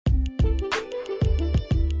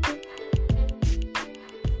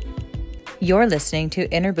You're listening to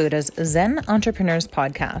Inner Buddha's Zen Entrepreneurs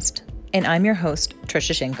Podcast, and I'm your host,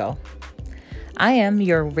 Trisha Shinko. I am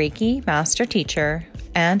your Reiki Master Teacher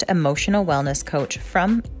and Emotional Wellness Coach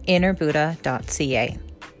from innerbuddha.ca.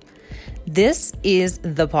 This is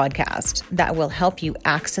the podcast that will help you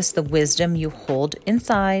access the wisdom you hold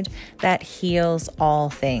inside that heals all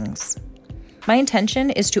things. My intention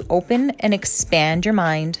is to open and expand your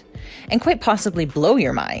mind and quite possibly blow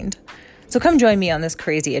your mind. So come join me on this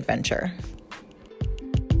crazy adventure.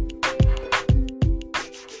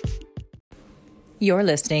 You're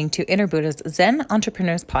listening to Inner Buddha's Zen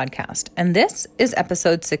Entrepreneurs Podcast, and this is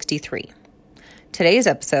episode 63. Today's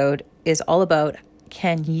episode is all about,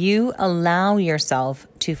 can you allow yourself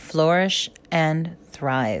to flourish and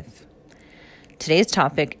thrive? Today's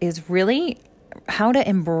topic is really how to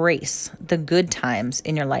embrace the good times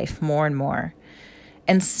in your life more and more,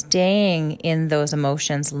 and staying in those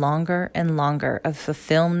emotions longer and longer of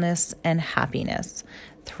fulfillment and happiness,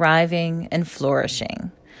 thriving and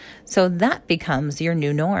flourishing. So that becomes your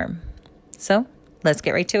new norm. So let's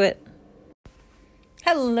get right to it.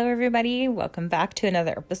 Hello, everybody. Welcome back to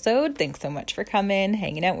another episode. Thanks so much for coming,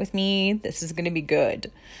 hanging out with me. This is going to be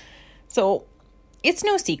good. So it's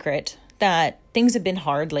no secret that things have been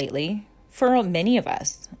hard lately for many of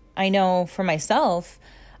us. I know for myself,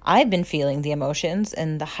 I've been feeling the emotions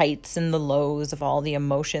and the heights and the lows of all the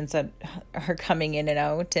emotions that are coming in and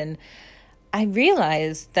out. And I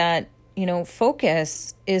realized that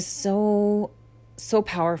focus is so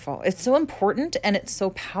powerful. It's so important and it's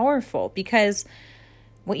so powerful because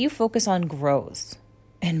what you focus on grows.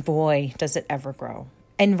 And boy, does it ever grow.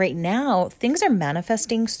 And right now, things are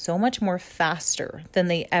manifesting so much more faster than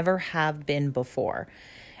they ever have been before.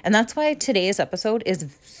 And that's why today's episode is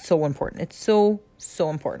so important. It's so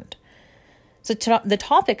important. So the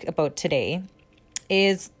topic about today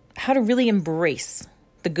is how to really embrace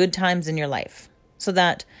the good times in your life so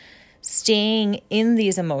that staying in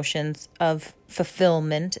these emotions of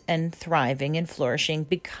fulfillment and thriving and flourishing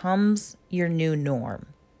becomes your new norm.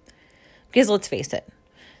 Because let's face it,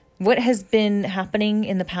 what has been happening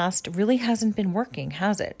in the past really hasn't been working,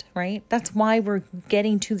 has it? Right? That's why we're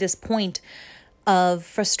getting to this point of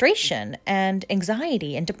frustration and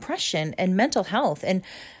anxiety and depression and mental health. And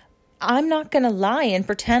I'm not going to lie and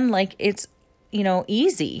pretend like it's,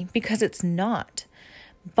 easy, because it's not.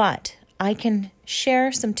 But I can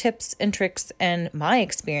share some tips and tricks and my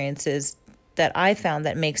experiences that I found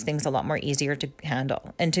that makes things a lot more easier to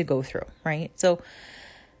handle and to go through, right? So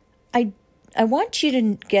I want you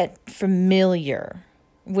to get familiar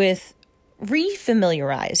with,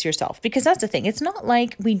 refamiliarize yourself, because that's the thing. It's not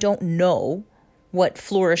like we don't know what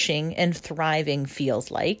flourishing and thriving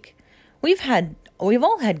feels like. We've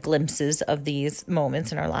all had glimpses of these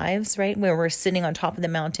moments in our lives, right? Where we're sitting on top of the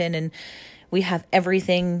mountain and we have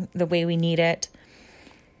everything the way we need it,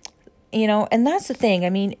 and that's the thing. I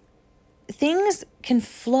mean, things can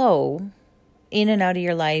flow in and out of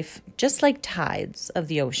your life just like tides of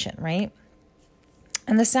the ocean, right?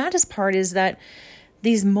 And the saddest part is that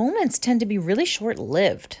these moments tend to be really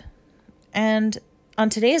short-lived. And on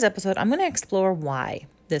today's episode, I'm going to explore why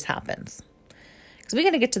this happens. Because we got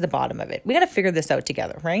to get to the bottom of it. We got to figure this out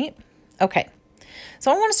together, right? Okay.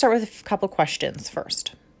 So I want to start with a couple questions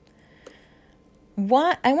first.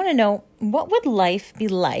 I want to know, what would life be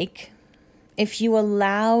like if you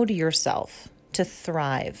allowed yourself to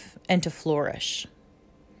thrive and to flourish?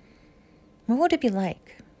 What would it be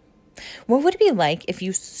like? What would it be like if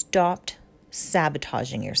you stopped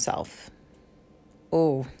sabotaging yourself?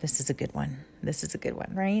 Oh, this is a good one. This is a good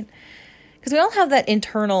one, right? Because we all have that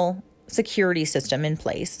internal security system in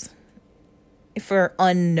place for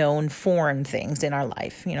unknown foreign things in our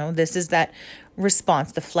life. This is that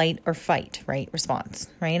response, the flight or fight, right? Response,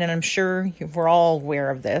 right? And I'm sure we're all aware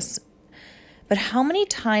of this. But how many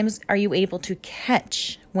times are you able to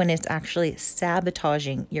catch when it's actually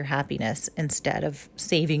sabotaging your happiness instead of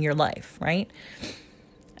saving your life, right?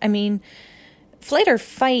 I mean, flight or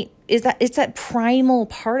fight it's that primal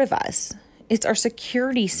part of us. It's our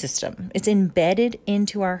security system. It's embedded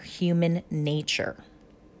into our human nature.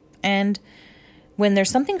 And when there's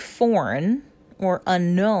something foreign or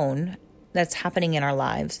unknown that's happening in our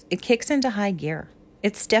lives, it kicks into high gear.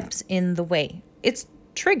 It steps in the way. It's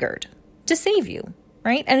triggered to save you,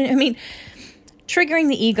 right? And I mean, triggering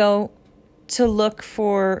the ego to look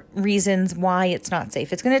for reasons why it's not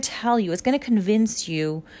safe. It's going to tell you, it's going to convince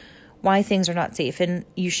you why things are not safe, and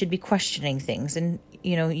you should be questioning things, and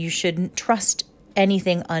you shouldn't trust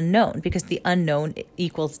anything unknown, because the unknown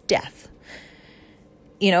equals death.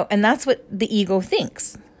 And that's what the ego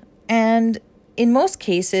thinks. And in most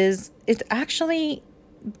cases, it's actually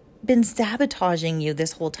been sabotaging you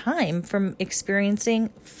this whole time from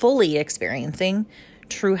fully experiencing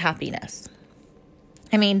true happiness.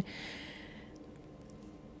 I mean,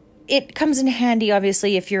 it comes in handy,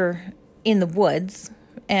 obviously, if you're in the woods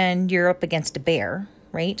and you're up against a bear,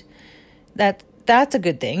 right? That's a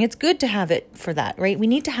good thing. It's good to have it for that, right? We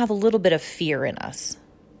need to have a little bit of fear in us.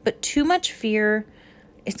 But too much fear,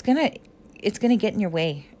 it's gonna get in your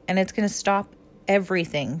way, and it's gonna stop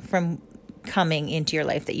everything from coming into your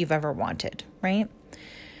life that you've ever wanted, right?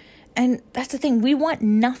 And that's the thing. We want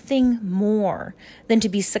nothing more than to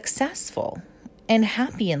be successful and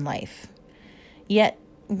happy in life. Yet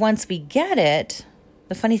once we get it,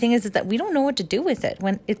 the funny thing is that we don't know what to do with it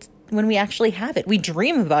when we actually have it. We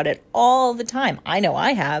dream about it all the time. I know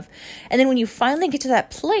I have. And then when you finally get to that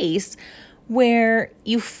place where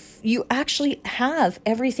you actually have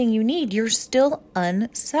everything you need, you're still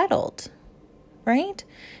unsettled, right?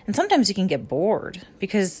 And sometimes you can get bored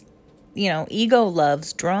because, ego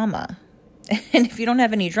loves drama. And if you don't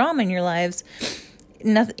have any drama in your lives,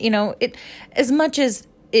 nothing, as much as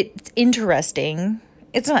it's interesting,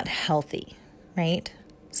 it's not healthy, right?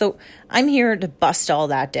 So I'm here to bust all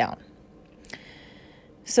that down.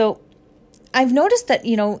 So I've noticed that,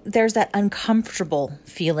 there's that uncomfortable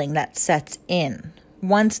feeling that sets in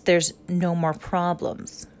once there's no more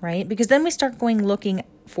problems, right? Because then we start going looking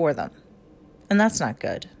for them. And that's not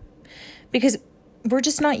good. Because we're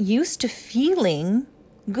just not used to feeling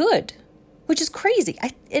good, which is crazy.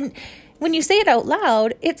 And when you say it out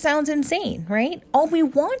loud, it sounds insane, right? All we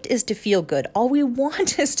want is to feel good. All we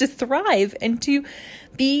want is to thrive and to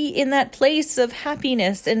be in that place of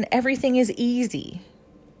happiness and everything is easy.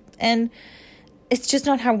 And it's just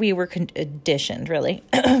not how we were conditioned, really.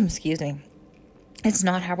 Excuse me. It's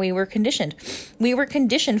not how we were conditioned. We were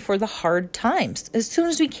conditioned for the hard times. As soon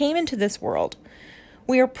as we came into this world,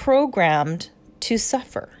 we are programmed to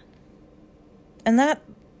suffer. And that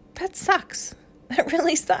sucks. That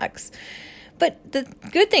really sucks. But the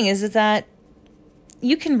good thing is that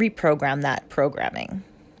you can reprogram that programming.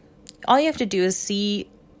 All you have to do is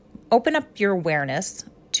open up your awareness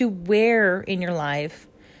to where in your life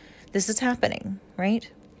this is happening, right?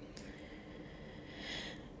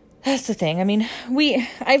 That's the thing. I mean,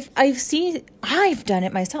 I've done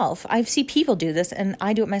it myself. I've seen people do this, and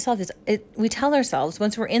I do it myself. We tell ourselves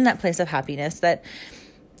once we're in that place of happiness that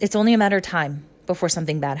it's only a matter of time before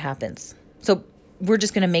something bad happens. So we're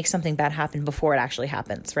just going to make something bad happen before it actually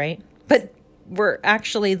happens, right? But we're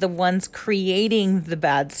actually the ones creating the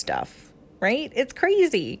bad stuff, right? It's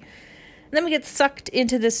crazy. And then we get sucked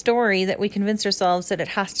into this story that we convince ourselves that it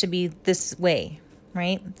has to be this way,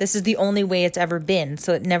 right? This is the only way it's ever been,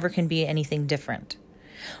 so it never can be anything different.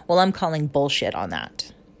 Well, I'm calling bullshit on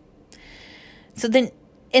that. So then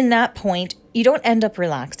in that point, you don't end up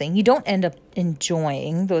relaxing. You don't end up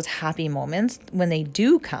enjoying those happy moments when they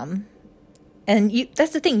do come. And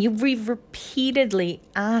that's the thing. We've repeatedly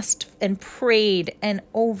asked and prayed and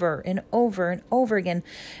over and over and over again.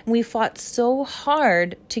 And we fought so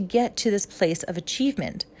hard to get to this place of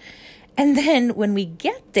achievement. And then when we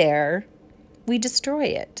get there, we destroy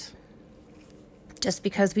it. Just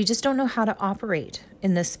because we just don't know how to operate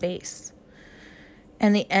in this space.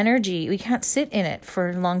 And the energy, we can't sit in it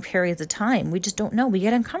for long periods of time. We just don't know. We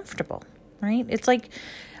get uncomfortable, right? It's like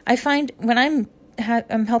I find when I'm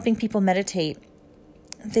helping people meditate,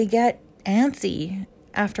 they get antsy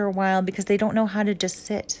after a while because they don't know how to just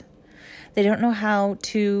sit. They don't know how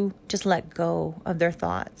to just let go of their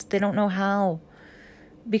thoughts. They don't know how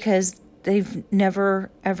because they've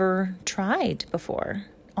never, ever tried before.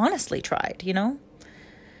 Honestly tried,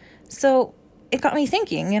 So it got me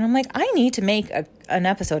thinking, and I'm like, I need to make an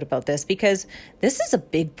episode about this because this is a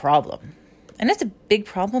big problem. And it's a big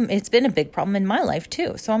problem. It's been a big problem in my life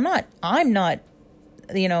too. So I'm not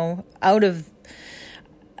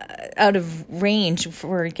out of range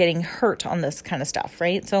for getting hurt on this kind of stuff,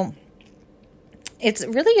 right? So it's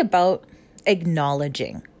really about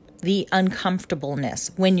acknowledging the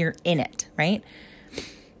uncomfortableness when you're in it, right?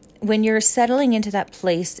 When you're settling into that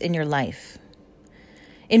place in your life.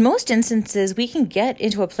 In most instances, we can get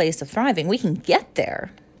into a place of thriving. We can get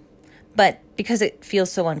there, but because it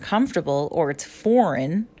feels so uncomfortable or it's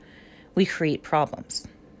foreign, we create problems.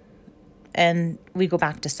 And we go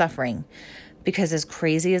back to suffering. Because as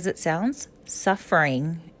crazy as it sounds,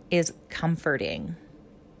 suffering is comforting.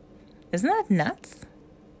 Isn't that nuts?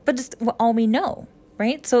 But it's all we know,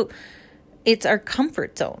 right? So it's our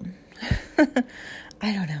comfort zone.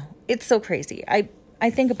 I don't know. It's so crazy. I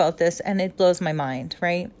think about this and it blows my mind,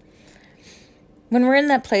 right? When we're in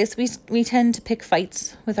that place, we tend to pick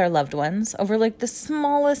fights with our loved ones over like the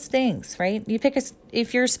smallest things, right?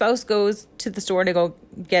 If your spouse goes to the store to go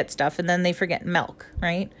get stuff and then they forget milk,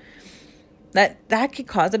 right? That could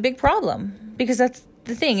cause a big problem, because that's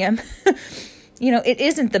the thing. It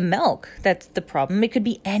isn't the milk that's the problem. It could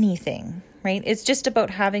be anything, right? It's just about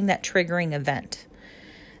having that triggering event.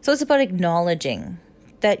 So it's about acknowledging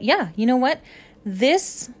that, yeah, you know what?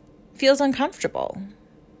 This feels uncomfortable,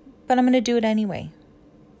 but I'm going to do it anyway.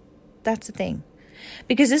 That's the thing.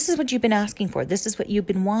 Because this is what you've been asking for. This is what you've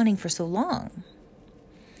been wanting for so long.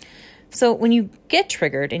 So when you get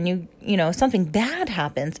triggered and something bad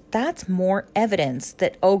happens, that's more evidence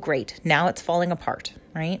that, oh, great, now it's falling apart,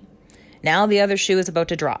 right? Now the other shoe is about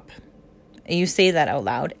to drop. And you say that out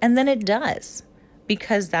loud, and then it does,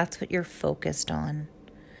 because that's what you're focused on.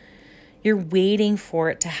 You're waiting for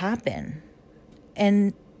it to happen.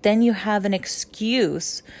 And then you have an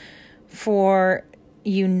excuse for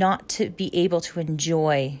you not to be able to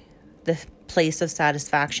enjoy the place of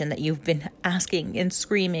satisfaction that you've been asking and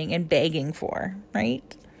screaming and begging for,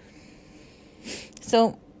 right?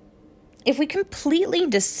 So if we completely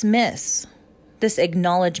dismiss this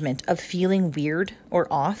acknowledgement of feeling weird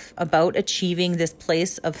or off about achieving this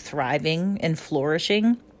place of thriving and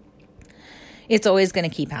flourishing, it's always going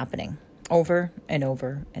to keep happening over and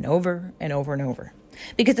over and over and over and over,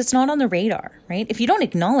 because it's not on the radar, right? If you don't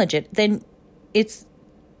acknowledge it, then it's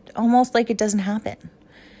almost like it doesn't happen.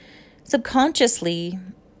 Subconsciously,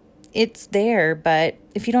 it's there, but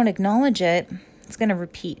if you don't acknowledge it, it's going to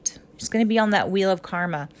repeat. It's going to be on that wheel of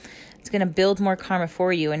karma. It's going to build more karma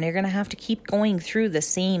for you, and you're going to have to keep going through the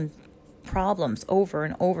same problems over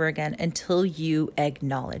and over again until you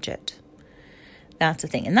acknowledge it. That's the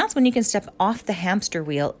thing. And that's when you can step off the hamster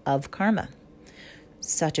wheel of karma.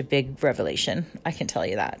 Such a big revelation, I can tell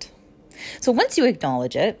you that. So once you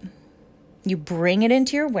acknowledge it, you bring it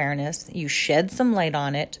into your awareness, you shed some light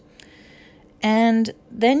on it, and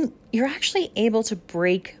then you're actually able to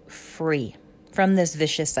break free from this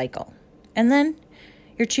vicious cycle. And then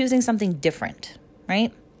you're choosing something different,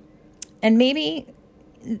 right? And maybe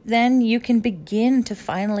then you can begin to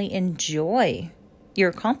finally enjoy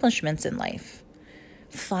your accomplishments in life.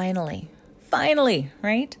 Finally,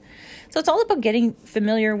 right? So it's all about getting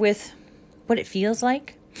familiar with what it feels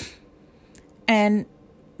like and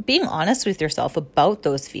being honest with yourself about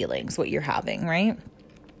those feelings, what you're having, right?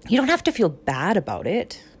 You don't have to feel bad about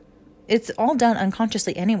it. It's all done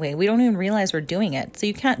unconsciously anyway. We don't even realize we're doing it. So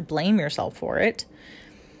you can't blame yourself for it.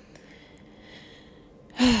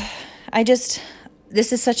 This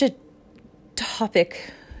is such a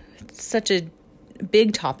topic, such a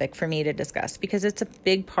big topic for me to discuss, because it's a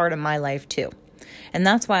big part of my life too. And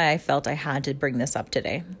that's why I felt I had to bring this up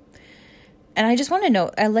today. And I just want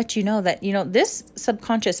to let you know that, this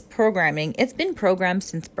subconscious programming, it's been programmed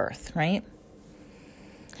since birth, right?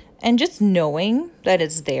 And just knowing that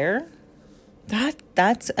it's there,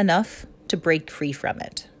 that's enough to break free from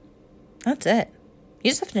it. That's it.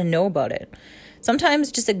 You just have to know about it.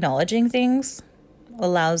 Sometimes just acknowledging things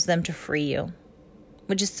allows them to free you,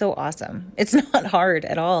 which is so awesome. It's not hard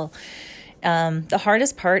at all. The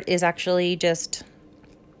hardest part is actually just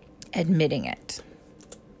admitting it.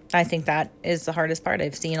 I think that is the hardest part.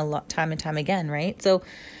 I've seen a lot, time and time again, right? So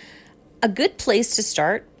a good place to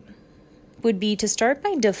start would be to start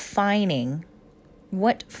by defining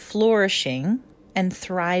what flourishing and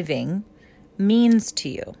thriving means to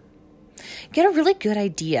you. Get a really good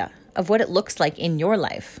idea of what it looks like in your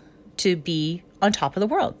life to be on top of the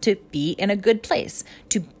world, to be in a good place,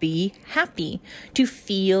 to be happy, to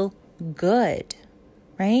feel good,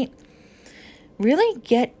 right? Really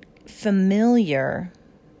get familiar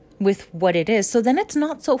with what it is, so then it's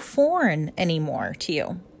not so foreign anymore to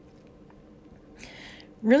you.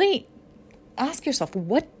 Really ask yourself,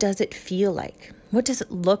 what does it feel like? What does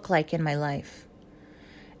it look like in my life?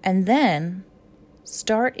 And then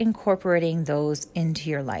start incorporating those into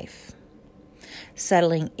your life,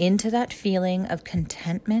 settling into that feeling of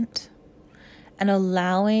contentment and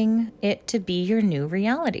allowing it to be your new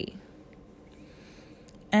reality.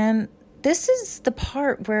 And this is the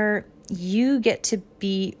part where you get to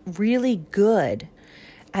be really good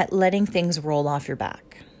at letting things roll off your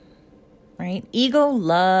back, right? Ego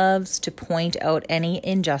loves to point out any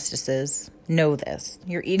injustices. Know this.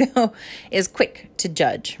 Your ego is quick to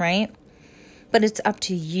judge, right? But it's up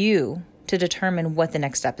to you to determine what the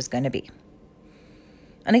next step is going to be.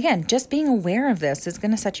 And again, just being aware of this is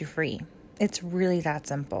going to set you free. It's really that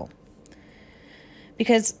simple.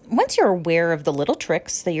 Because once you're aware of the little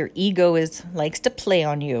tricks that your ego likes to play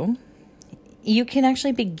on you, you can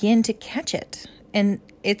actually begin to catch it and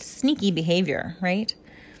its sneaky behavior, right?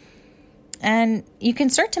 And you can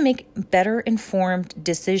start to make better informed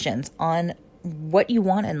decisions on what you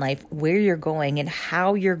want in life, where you're going, and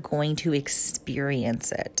how you're going to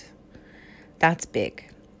experience it. That's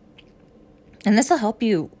big. And this will help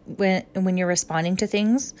you when you're responding to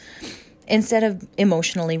things. Instead of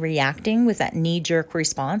emotionally reacting with that knee-jerk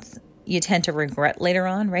response you tend to regret later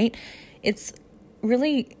on, right? It's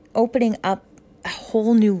really opening up a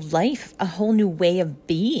whole new life, a whole new way of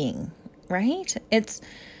being, right? It's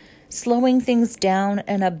slowing things down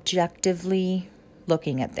and objectively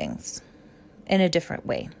looking at things in a different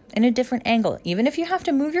way, in a different angle. Even if you have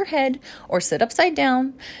to move your head or sit upside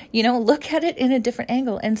down, look at it in a different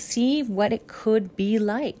angle and see what it could be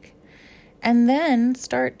like. And then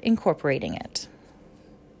start incorporating it.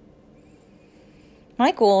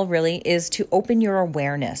 My goal really is to open your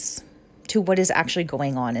awareness to what is actually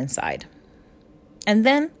going on inside. And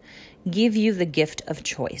then give you the gift of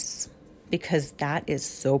choice, because that is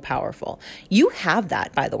so powerful. You have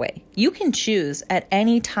that, by the way. You can choose at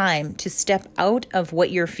any time to step out of what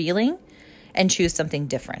you're feeling and choose something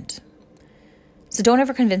different. So don't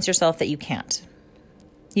ever convince yourself that you can't.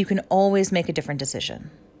 You can always make a different decision.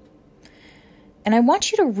 And I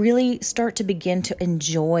want you to really start to begin to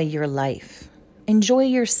enjoy your life. Enjoy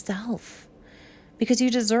yourself, because you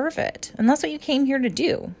deserve it. And that's what you came here to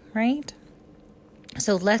do, right?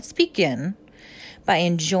 So let's begin by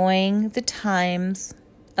enjoying the times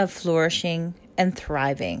of flourishing and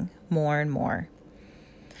thriving more and more.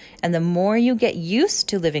 And the more you get used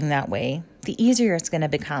to living that way, the easier it's going to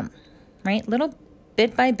become, right? Little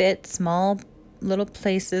bit by bit, small little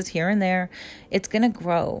places here and there, it's going to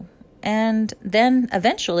grow. And then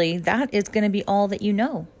eventually that is going to be all that you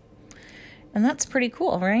know. And that's pretty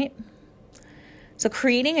cool, right? So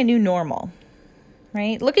creating a new normal,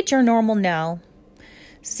 right? Look at your normal now.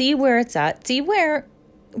 See where it's at. See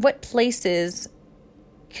what places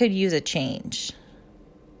could use a change.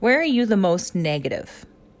 Where are you the most negative?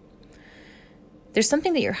 There's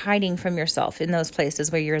something that you're hiding from yourself in those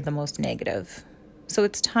places where you're the most negative. So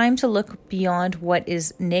it's time to look beyond what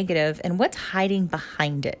is negative and what's hiding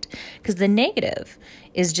behind it. Because the negative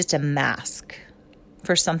is just a mask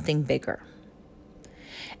for something bigger.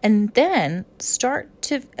 And then start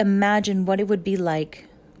to imagine what it would be like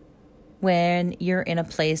when you're in a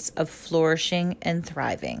place of flourishing and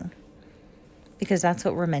thriving. Because that's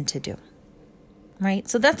what we're meant to do. Right?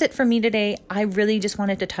 So that's it for me today. I really just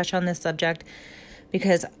wanted to touch on this subject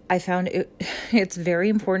because I found it's very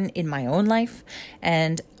important in my own life.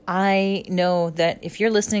 And I know that if you're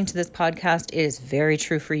listening to this podcast, it is very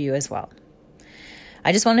true for you as well.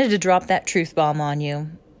 I just wanted to drop that truth bomb on you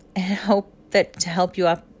and hope that to help you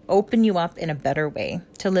up, open you up in a better way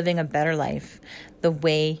to living a better life the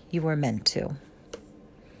way you were meant to.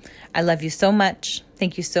 I love you so much.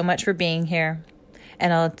 Thank you so much for being here.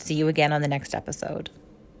 And I'll see you again on the next episode.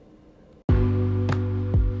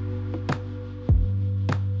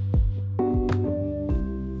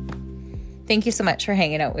 Thank you so much for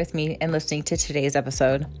hanging out with me and listening to today's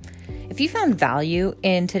episode. If you found value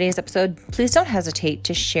in today's episode, please don't hesitate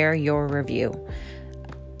to share your review.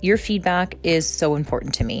 Your feedback is so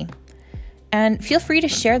important to me. And feel free to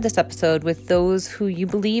share this episode with those who you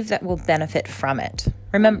believe that will benefit from it.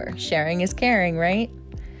 Remember, sharing is caring, right?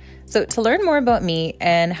 So to learn more about me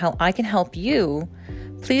and how I can help you,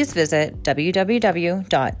 please visit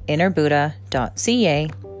www.innerbuddha.ca.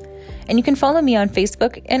 And you can follow me on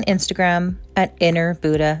Facebook and Instagram at Inner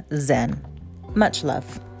Buddha Zen. Much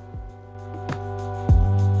love.